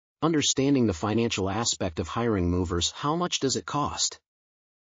Understanding the financial aspect of hiring movers. How much does it cost?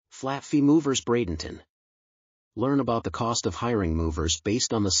 Flat fee movers. Bradenton. Learn about the cost of hiring movers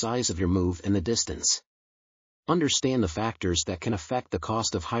based on the size of your move and the distance. Understand the factors that can affect the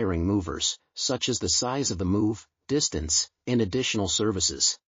cost of hiring movers, such as the size of the move, distance, and additional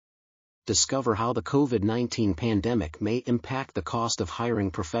services. Discover how the COVID-19 pandemic may impact the cost of hiring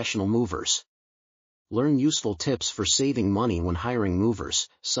professional movers. Learn useful tips for saving money when hiring movers,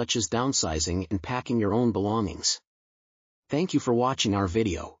 such as downsizing and packing your own belongings. Thank you for watching our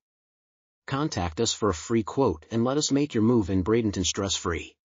video. Contact us for a free quote and let us make your move in Bradenton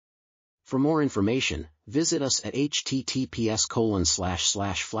stress-free. For more information, visit us at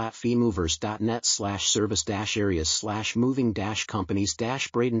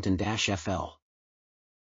https://flatfeemovers.net/service-areas/moving-companies-Bradenton-FL.